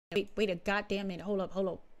Wait a goddamn minute. Hold up.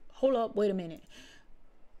 Wait a minute.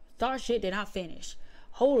 Start shit did not finish.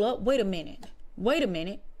 Hold up. Wait a minute.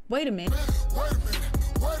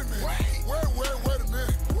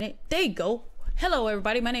 There you go. Hello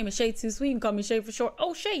everybody, my name is Shaytosweet. You can call me Shay for short.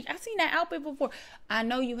 Oh Shay, I've seen that outfit before. I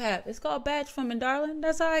know you have. It's called Badge from and Darling.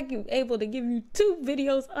 That's how I'm able to give you 2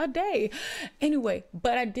 videos a day. Anyway,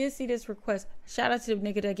 but I did see this request. Shout out to the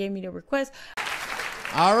nigga that gave me the request.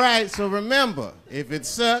 All right, so remember, if it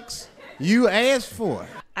sucks, you ask for it.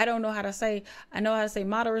 I don't know how to say, I know how to say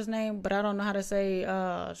Madara's name, but I don't know how to say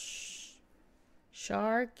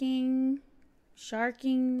Sharking.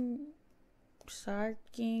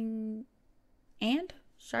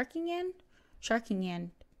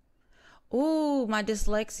 Ooh, my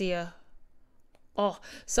dyslexia. Oh,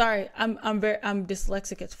 sorry. I'm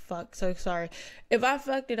dyslexic as fuck. So sorry. If I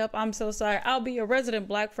fucked it up, I'm so sorry. I'll be your resident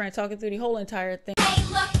black friend talking through the whole entire thing. Hey,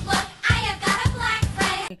 look, I have got a black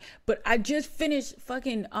friend. But I just finished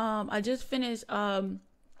fucking I just finished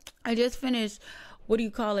what do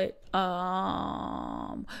you call it?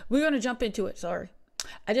 We're gonna jump into it, sorry.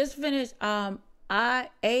 I just finished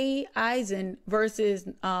AIZEN versus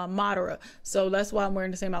MADARA, so that's why I'm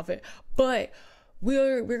wearing the same outfit. But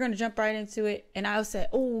we're gonna jump right into it, and I said,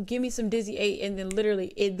 oh, give me some DizzyEight, and then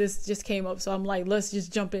literally this just came up, so I'm like, let's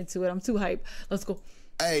just jump into it. I'm too hype. Let's go.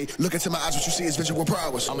 Hey, look into my eyes, what you see is visual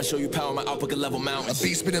prowess. I'ma show you power, my output can level mountains. A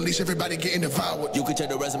beast, but unleash everybody getting devoured. You can check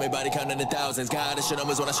the resume, body count in the thousands. God, this shit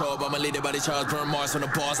numbers when I show up, I'ma lead it by the charge. Burn Mars from the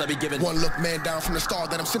bars I be giving. One look, man, down from the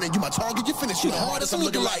start that I'm sending you my target. You finish, you the hardest I'm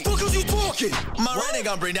looking like. Fuck you talking? My right ain't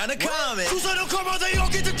gonna bring down the comment. Suicidal karma, they all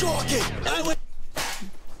get to talking.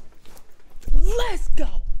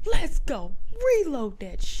 Let's go. Reload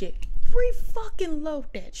that shit. Re-fucking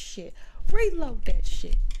load that shit. Reload that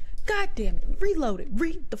shit. God damn it. Reload it.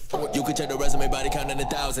 Read the fuck. You can check the resume, body count in the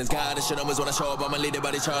thousands. God, this shit numbers when I show up, I'ma lead it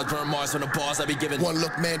by the charge. Burn Mars from the bars I be giving. One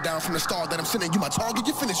look, man, down from the start that I'm sending you my target.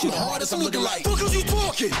 You finish, you the hardest I'm looking like. Fuck you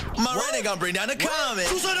talking? My right ain't gonna bring down the comment.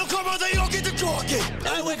 Suicidal karma, they all get to talking.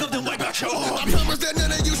 I wake up then wipe out your I promise that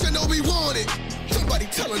none of you should know we want it. Somebody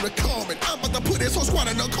tell him to comment. I'm about to put this whole squad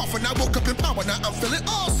in a coffin. I woke up in power, now I'm feeling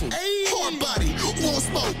awesome. Ay. Hard body, won't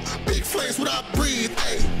smoke, big flames without breathe.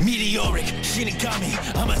 Ay. Meteoric, Shinigami,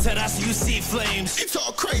 I'm a Tadasi, you see flames. It's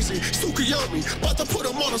all crazy, Tsukuyomi, about to put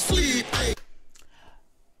him on a sleeve. Ay.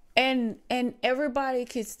 And everybody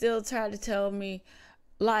could still try to tell me,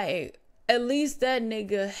 like, at least that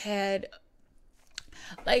nigga had,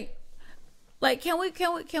 like can we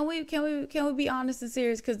be honest and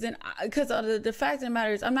serious? Because then the fact of the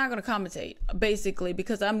matter is I'm not gonna commentate basically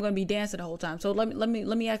because I'm gonna be dancing the whole time. So let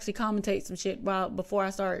me actually commentate some shit before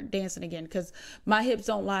I start dancing again, because my hips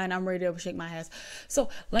don't lie and I'm ready to shake my ass. So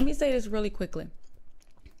let me say this really quickly.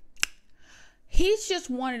 He's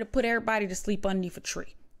just wanted to put everybody to sleep underneath a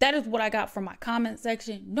tree. That is what I got from my comment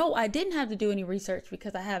section. No, I didn't have to do any research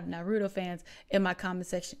because I have Naruto fans in my comment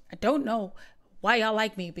section. I don't know why y'all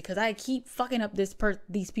like me, because I keep fucking up these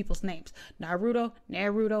people's names. Naruto,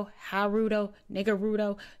 Haruto,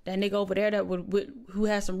 Niggaruto, that nigga over there who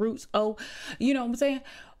has some roots. Oh, you know what I'm saying?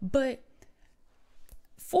 But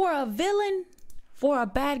for a villain, for a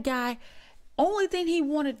bad guy, only thing he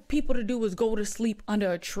wanted people to do was go to sleep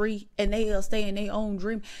under a tree and they'll stay in their own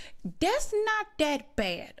dream. That's not that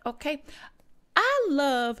bad, okay? I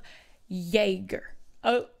love Jaeger.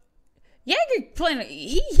 Jaeger playing,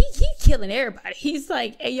 he killing everybody. He's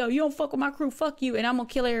like, hey yo, you don't fuck with my crew, fuck you, and I'm gonna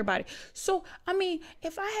kill everybody. So I mean,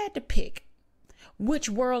 if I had to pick which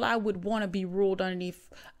world I would want to be ruled underneath,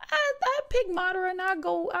 I'd pick Madara and I'll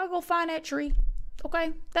go find that tree.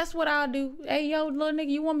 Okay, that's what I'll do. Hey yo, little nigga,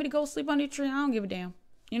 you want me to go sleep under the tree? I don't give a damn.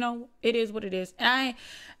 You know, it is what it is. And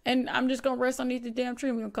I'm just gonna rest underneath the damn tree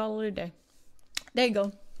and we're gonna call it a day. There you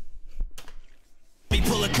go.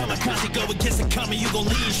 Pull a kamikaze, go against the coming, you gon'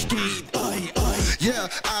 leave street. Yeah,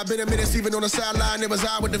 I've been a menace even on the sideline. It was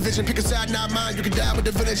I with the vision, pick a side, not mine. You can die with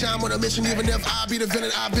the village, I'm on a mission. Even if I be the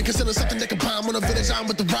villain, I've been considering something that can bomb on the village. I'm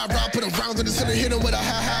with the rah-rah, put a round in the center, hit him with a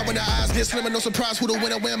high when the eyes get slimmer. No surprise who the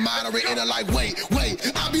winner when moderate. And I'm like, wait,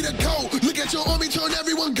 I'll be the GOAT. Look at your army, turn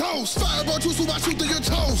everyone ghost. Fireball tools who I shoot through your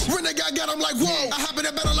toes. Renegade got, I'm like, whoa. I hop in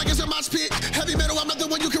that battle like it's in my spit. Heavy metal, I'm not the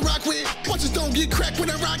one you can rock with. Watches don't get cracked when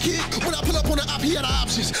I rock hit. When I pull up on the op, he had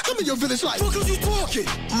options. I'm in your village like, fuck you talking?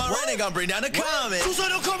 My right ain't gonna bring down the comment.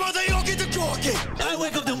 Suicidal karma, they all get to talking. I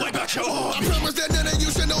wake up then wipe out your arm. I promise that none of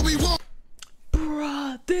you should know we won't.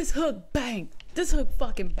 Bruh, this hook bang. This hook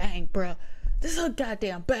fucking bang, bruh. This hook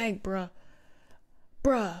goddamn bang, bruh.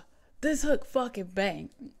 Bruh, this hook fucking bang.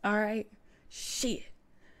 Alright? Shit.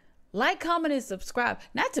 Like, comment, and subscribe.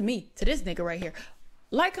 Not to me, to this nigga right here.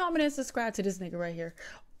 Like, comment, and subscribe to this nigga right here.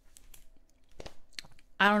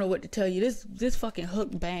 I don't know what to tell you. This fucking hook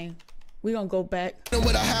bang. We gonna go back.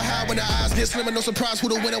 With a high when the eyes get slimmer, no surprise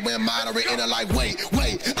who the winner when moderate in a like wait,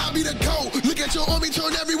 I'll be the GOAT. Look at your army,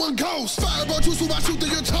 turn everyone ghost. Fireball juice, who I shoot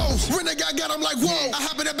through your toes. Renegade got, I'm like, whoa. I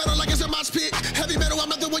hop in that battle like it's a mosh pit. Heavy metal,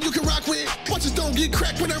 I'm not the one you can rock with. Watches don't get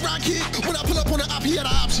cracked when I rock it. When I pull up on the op, he had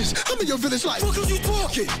the options. I'm in your village like, fuck you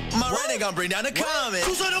talking? My renegade bring down the comment.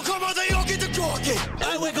 They all get the talking.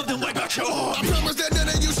 I wake up then wipe out your arm. I promise that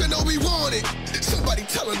none of you should know we want it. Somebody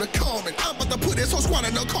tell him to comment. I'm about to put this whole squad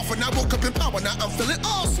in no coffin. I woke up in power, now I'm feeling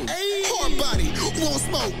awesome. Ay. Hard body, won't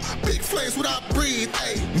smoke. Big flames without breathe.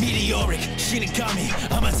 Ay. Meteoric, Shinigami.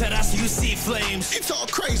 I'm a Tadasi, you see flames. It's all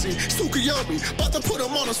crazy, Tsukuyomi. About to put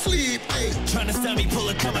him on a sleeve. Ay. Trying to stop me, pull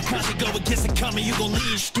a kamikaze. Go against the coming, you gon'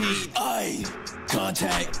 leave street. Aye.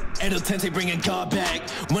 Contact, Edo Tente bringing God back.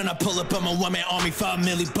 When I pull up, I'm a one-man army. 5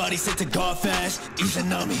 milli bodies set to God fast.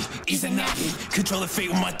 Izanami, Izanagi. Control the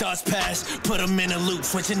fate when my thoughts pass. Put them in a loop,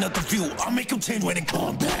 switching up the view. I'll make them change when in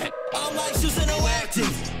combat. I'm like Susanoo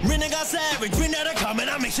active. Renegade savage, bring out a comment.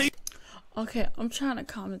 I make sure you... Okay, I'm trying to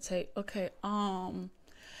commentate. Okay,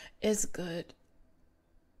 it's good.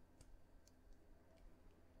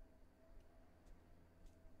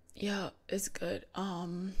 Yeah, it's good.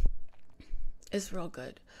 It's real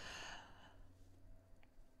good.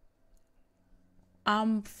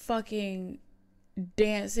 I'm fucking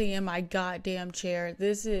dancing in my goddamn chair.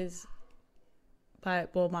 This is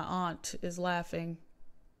well, my aunt is laughing.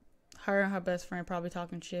 Her and her best friend probably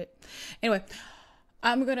talking shit. Anyway,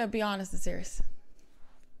 I'm gonna be honest and serious.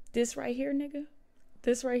 This right here, nigga.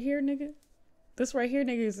 This right here, nigga. This right here,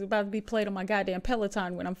 nigga, is about to be played on my goddamn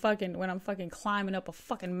Peloton when I'm fucking climbing up a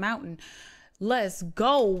fucking mountain. Let's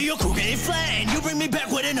go. Your crew ain't flying. You bring me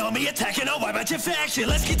back with an army attacking. I'll wipe out your faction.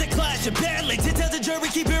 Let's get the clash of badly. To tell the jury,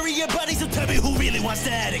 keep burying your buddies. So tell me who really wants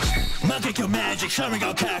static. Monkey your magic.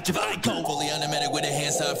 Sharingan captive. I go. Fully automatic with a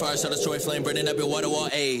hand side fire. So destroy flame. Burning up your water wall.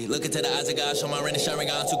 A. Look into the eyes of God. Show my ring.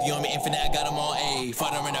 Sharingan. Tsukuyomi infinite. I got them all. A.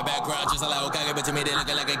 Fighter in the background. Just like Hokage. But to me, they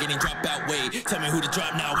looking like a getting dropped out. Way. Tell me who to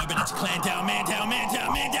drop now. Weapon at your clan down. Man down. Man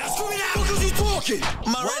down. Man down. Screw it out. Because you talking.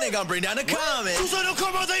 My renegade bring down the comment.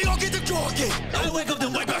 They all get the talking. I wake up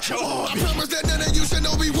then wipe out your arm. I promise that none of you should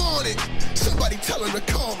know we want it. Somebody tell him to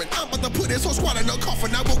comment. I'm about to put this whole squad in no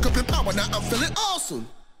coffin. I woke up in power, now I'm feeling awesome.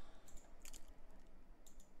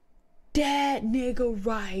 That nigga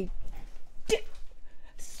right.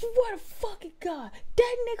 Swear to fucking God.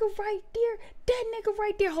 That nigga right there. That nigga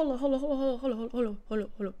right there. Hold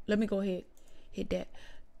on. Let me go ahead. Hit that.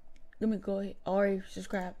 Let me go ahead. Already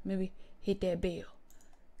subscribe. Maybe hit that bell.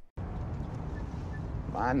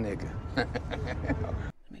 My nigga. Let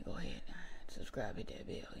me go ahead and subscribe, hit that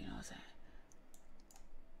bell, you know what I'm saying?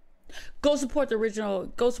 Go support the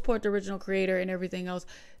original creator and everything else.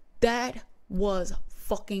 That was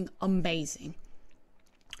fucking amazing.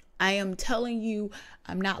 I am telling you,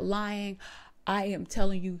 I'm not lying. I am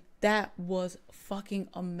telling you, that was fucking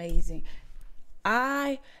amazing.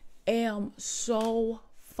 I am so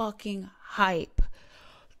fucking hype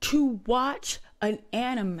to watch an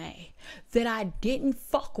anime that I didn't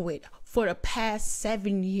fuck with for the past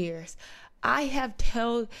 7 years. I have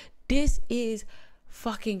told this is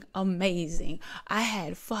fucking amazing. I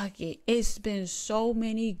had fucking, it's been so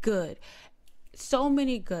many good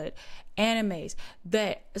animes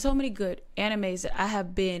that I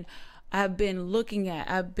have been looking at,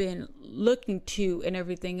 I've been looking to and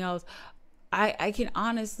everything else. I can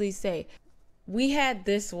honestly say we had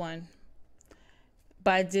this one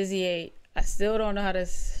by DizzyEight. I still don't know how to.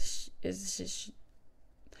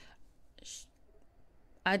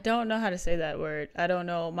 I don't know how to say that word. I don't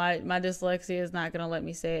know. My dyslexia is not gonna let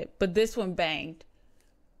me say it. But this one banged.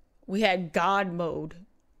 We had God mode.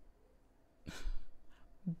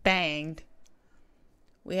 Banged.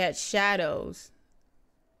 We had shadows.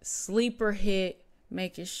 Sleeper hit.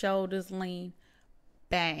 Make your shoulders lean.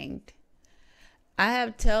 Banged. I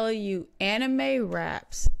have tell you, anime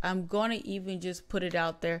raps. I'm gonna even just put it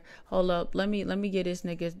out there. Hold up, let me get this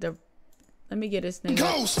nigga. Let me get this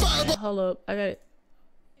nigga. Hold up, I got it.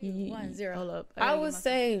 1-0. Hold up. I would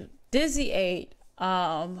say DizzyEight.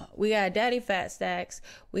 We got Daddy Fat Stacks.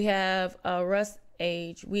 We have Rust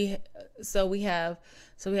Age. We have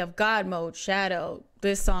God Mode, Shadow.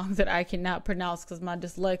 This song that I cannot pronounce because my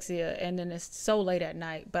dyslexia, and then it's so late at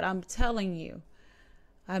night. But I'm telling you.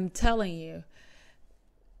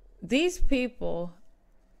 These people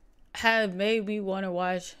have made me want to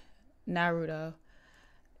watch Naruto.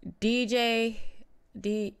 CJ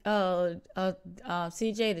the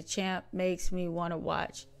Champ makes me want to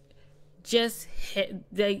watch.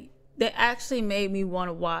 They actually made me want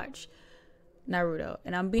to watch Naruto,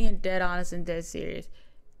 and I'm being dead honest and dead serious.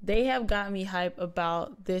 they have got me hype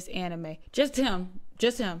about this anime. Just him.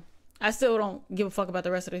 I still don't give a fuck about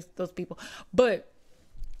the rest of those people. But,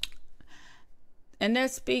 and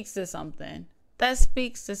that speaks to something.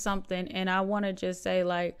 And I want to just say,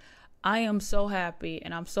 like, I am so happy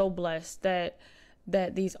and I'm so blessed that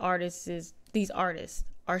these artists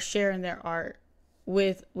are sharing their art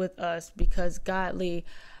with us, because godly,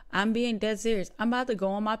 I'm being dead serious. I'm about to go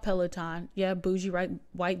on my Peloton. Yeah, bougie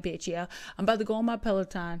white bitch. Yeah, I'm about to go on my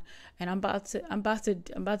Peloton, and I'm about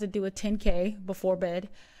to do a 10K before bed,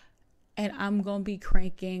 and I'm gonna be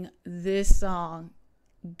cranking this song.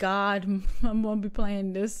 I'm gonna be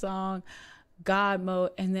playing this song, God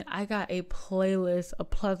mode, and then I got a playlist, a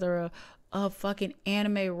plethora of fucking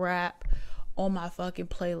anime rap on my fucking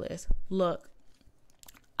playlist. Look,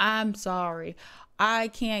 I'm sorry, I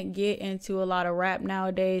can't get into a lot of rap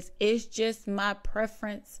nowadays. It's just my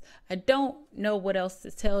preference. I don't know what else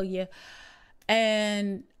to tell you.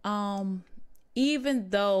 And even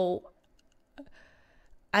though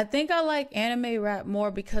I think I like anime rap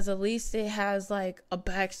more because at least it has like a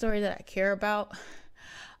backstory that I care about,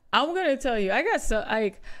 I'm gonna tell you, I got so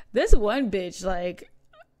like this one bitch, like,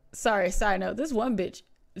 sorry, side note, this one bitch,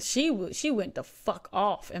 she went the fuck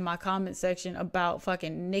off in my comment section about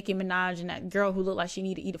fucking Nicki Minaj and that girl who looked like she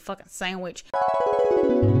needed to eat a fucking sandwich.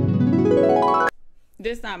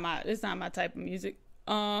 This not my type of music.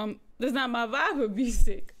 This not my vibe of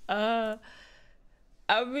music. I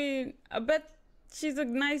mean, I bet she's a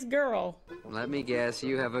nice girl. Let me guess,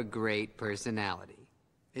 you have a great personality.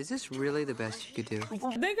 Is this really the best you could do?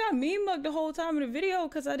 I think I meme mugged the whole time in the video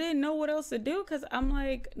because I didn't know what else to do, because I'm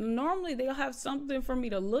like, normally they'll have something for me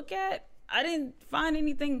to look at. I didn't find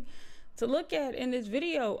anything to look at in this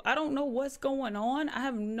video. I don't know what's going on. I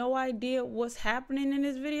have no idea what's happening in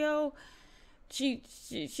this video.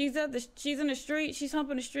 She's in the street. She's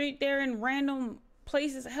humping the street there in random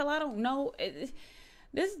places. Hell, I don't know.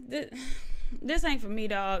 This ain't for me,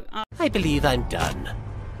 dog. I believe I'm done.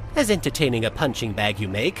 As entertaining a punching bag you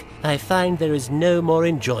make, I find there is no more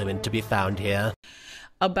enjoyment to be found here.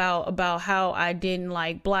 About how I didn't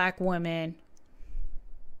like black women.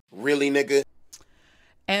 Really, nigga?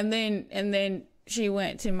 And then she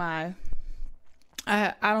went to my,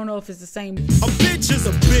 I don't know if it's the same. A bitch is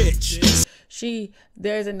a bitch.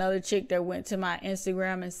 There's another chick that went to my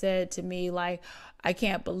Instagram and said to me, like, I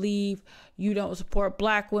can't believe you don't support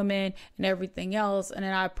black women and everything else. And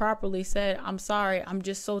then I properly said, I'm sorry, I'm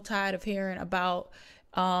just so tired of hearing about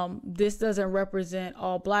this doesn't represent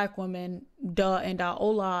all black women, duh and da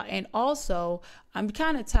hola. And also, I'm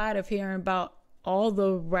kind of tired of hearing about all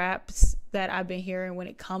the raps that I've been hearing when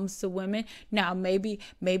it comes to women. Now, maybe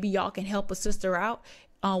y'all can help a sister out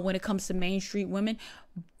when it comes to Main Street women,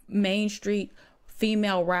 Main Street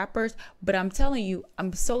female rappers. But I'm telling you,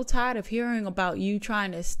 I'm so tired of hearing about you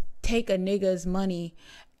trying to take a nigga's money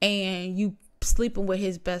and you sleeping with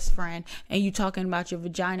his best friend and you talking about your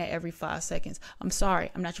vagina every 5 seconds. I'm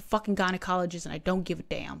sorry, I'm not your fucking gynecologist and I don't give a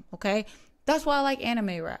damn, okay? That's why I like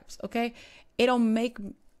anime raps, okay?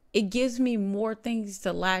 It gives me more things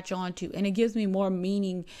to latch onto, and it gives me more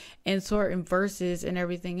meaning in certain verses and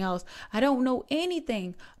everything else. I don't know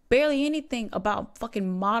anything, barely anything about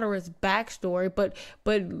fucking Madara's backstory, but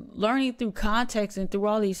learning through context and through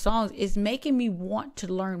all these songs is making me want to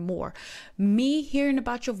learn more. Me hearing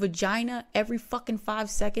about your vagina every fucking 5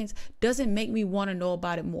 seconds doesn't make me want to know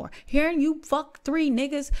about it more. Hearing you fuck 3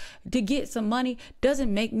 niggas to get some money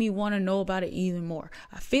doesn't make me want to know about it even more.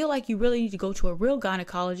 I feel like you really need to go to a real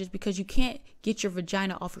gynecologist because you can't get your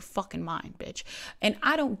vagina off your fucking mind, bitch. And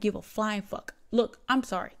I don't give a flying fuck. Look, I'm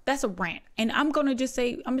sorry. That's a rant. And I'm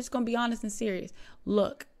just going to be honest and serious.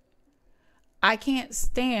 Look, I can't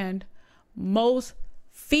stand most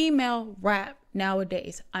female rap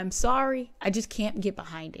nowadays. I'm sorry. I just can't get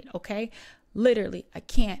behind it, okay? Literally, I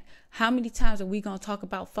can't. How many times are we going to talk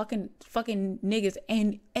about fucking niggas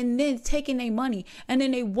and then taking their money, and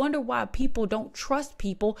then they wonder why people don't trust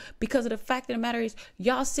people, because of the fact of the matter is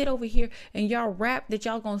y'all sit over here and y'all rap that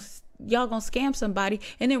y'all gonna scam somebody,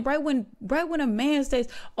 and then right when a man says,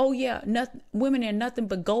 oh yeah, women are nothing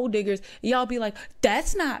but gold diggers, y'all be like,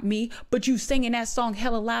 that's not me, but you singing that song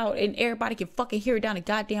hella loud and everybody can fucking hear it down the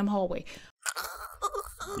goddamn hallway.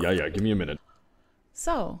 Yeah, give me a minute.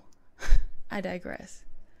 So I digress.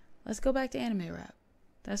 Let's go back to anime rap.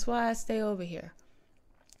 That's why I stay over here.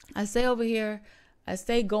 I stay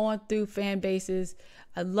going through fan bases.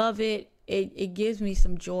 I love it. It gives me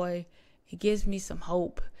some joy. It gives me some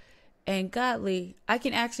hope. And godly, I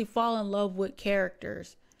can actually fall in love with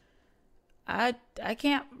characters. I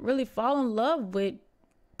can't really fall in love with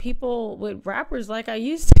people with rappers like I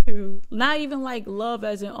used to. Not even like love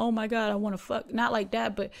as in, oh my God, I want to fuck. Not like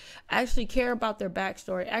that, but actually care about their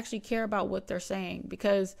backstory. Actually care about what they're saying.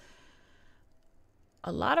 Because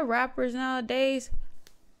a lot of rappers nowadays,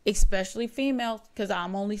 especially females, because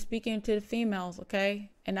I'm only speaking to the females, okay?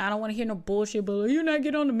 And I don't want to hear no bullshit, but you're not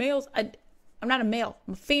getting on the males. I'm not a male.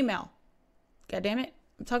 I'm a female. God damn it.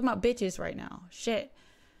 I'm talking about bitches right now. Shit.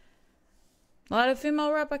 A lot of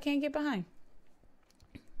female rap I can't get behind.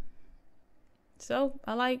 So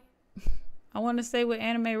I want to say with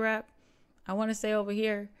anime rap, I want to say over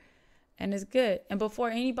here, and it's good. And before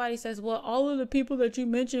anybody says, well, all of the people that you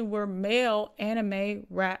mentioned were male anime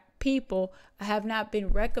rap people, I have not been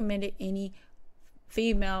recommended any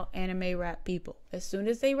female anime rap people. As soon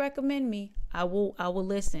as they recommend me, I will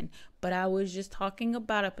listen. But I was just talking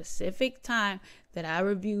about a specific time that I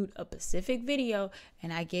reviewed a specific video,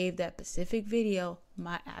 and I gave that specific video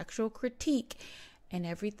my actual critique and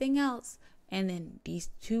everything else. And then these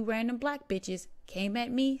two random black bitches came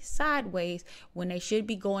at me sideways when they should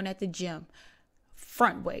be going at the gym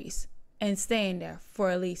front ways and staying there for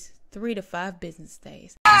at least 3 to 5 business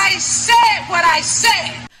days. I said what I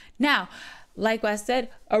said. Now, like I said,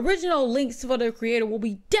 original links for the creator will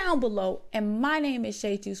be down below. And my name is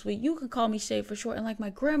Shaytosweet. You can call me Shay for short. And like my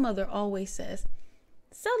grandmother always says,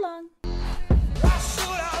 so long.